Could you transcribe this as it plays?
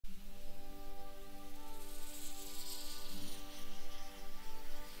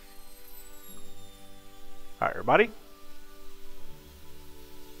Hi, everybody.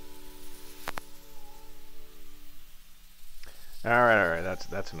 All right.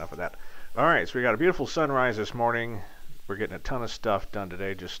 That's enough of that. All right, so we got a beautiful sunrise this morning. We're getting a ton of stuff done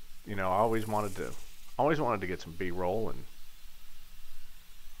today. Just I always wanted to get some B-roll,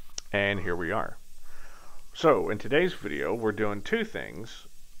 and here we are. So in today's video, we're doing two things.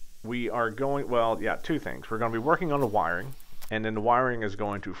 We are going two things. We're going to be working on the wiring, and then the wiring is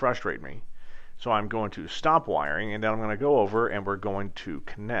going to frustrate me. So I'm going to stop wiring, and then I'm going to go over and we're going to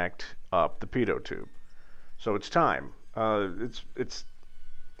connect up the pitot tube. So it's time. It's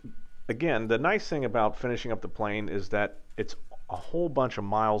again, the nice thing about finishing up the plane is that it's a whole bunch of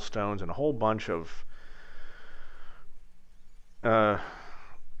milestones and a whole bunch of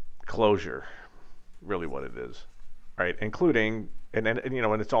closure, really what it is, right? Including and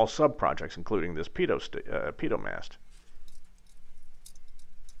it's all sub projects, including this pitot mast.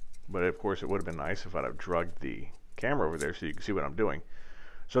 But of course, it would have been nice if I'd have drugged the camera over there so you can see what I'm doing.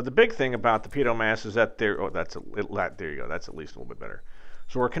 So the big thing about the pitot mast is that there you go. That's at least a little bit better.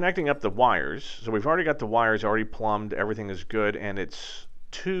 So we're connecting up the wires. So we've already got the wires already plumbed. Everything is good, and it's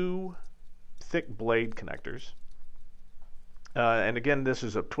two thick blade connectors. And again, this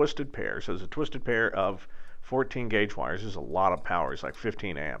is a twisted pair. So there's a twisted pair of 14 gauge wires. There's a lot of power. It's like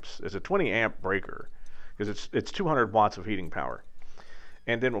 15 amps. It's a 20 amp breaker because it's 200 watts of heating power.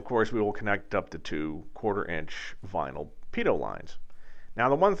 And then, of course, we will connect up the two 1/4 inch vinyl pitot lines. Now,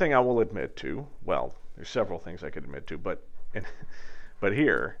 the one thing I will admit to, well, there's several things I could admit to, but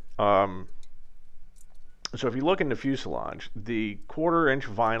here, so if you look in the fuselage, the 1/4 inch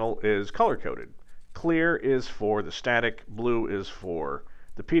vinyl is color coded. Clear is for the static, blue is for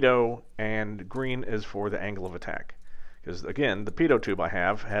the pitot, and green is for the angle of attack. Because again, the pitot tube I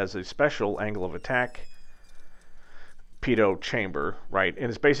have has a special angle of attack pitot chamber, right? And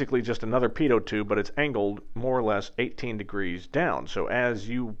it's basically just another pitot tube, but it's angled more or less 18 degrees down. So as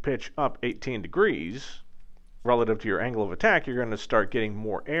you pitch up 18 degrees relative to your angle of attack, you're going to start getting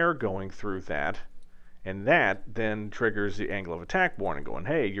more air going through that, and that then triggers the angle of attack warning going,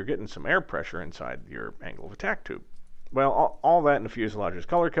 hey, you're getting some air pressure inside your angle of attack tube. Well, all that in the fuselage is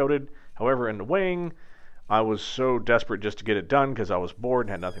color-coded. However, in the wing, I was so desperate just to get it done because I was bored and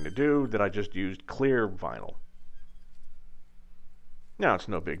had nothing to do that I just used clear vinyl. Now, it's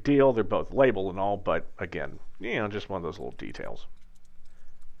no big deal. They're both labeled and all, but again, just one of those little details.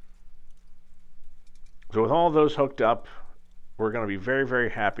 So with all those hooked up, we're going to be very,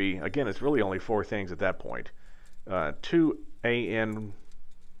 very happy. Again, it's really only 4 things at that point. 2 AN,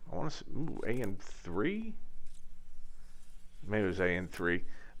 I want to say, AN3? Maybe it was AN3.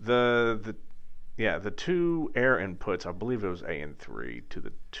 The 2 air inputs, I believe it was AN3 to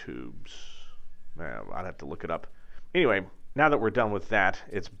the tubes. I'd have to look it up. Anyway, now that we're done with that,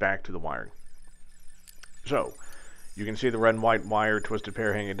 it's back to the wiring. So, you can see the red and white wire twisted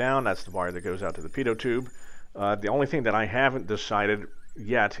pair hanging down. That's the wire that goes out to the pitot tube. The only thing that I haven't decided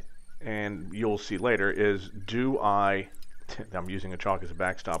yet, and you'll see later, is do I, I'm using a chalk as a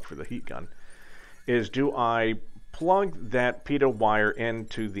backstop for the heat gun, is do I plug that pitot wire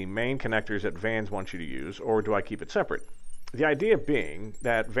into the main connectors that Vans wants you to use, or do I keep it separate? The idea being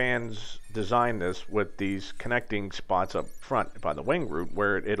that Vans designed this with these connecting spots up front by the wing root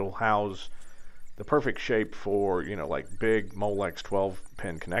where it'll house the perfect shape for, like big Molex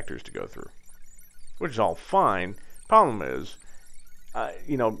 12-pin connectors to go through, which is all fine. Problem is,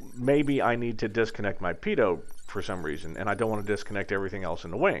 maybe I need to disconnect my pitot for some reason, and I don't want to disconnect everything else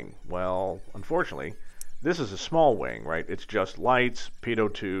in the wing. Well, unfortunately, this is a small wing, right? It's just lights,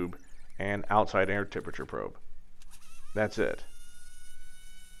 pitot tube, and outside air temperature probe. That's it.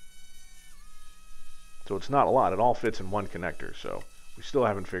 So it's not a lot. It all fits in one connector, so we still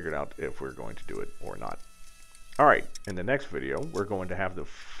haven't figured out if we're going to do it or not. All right, in the next video, we're going to have the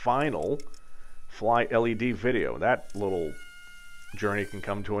final fly LED video. That little journey can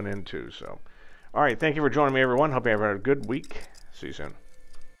come to an end too. So, all right, thank you for joining me, everyone. Hope you have a good week. See you soon.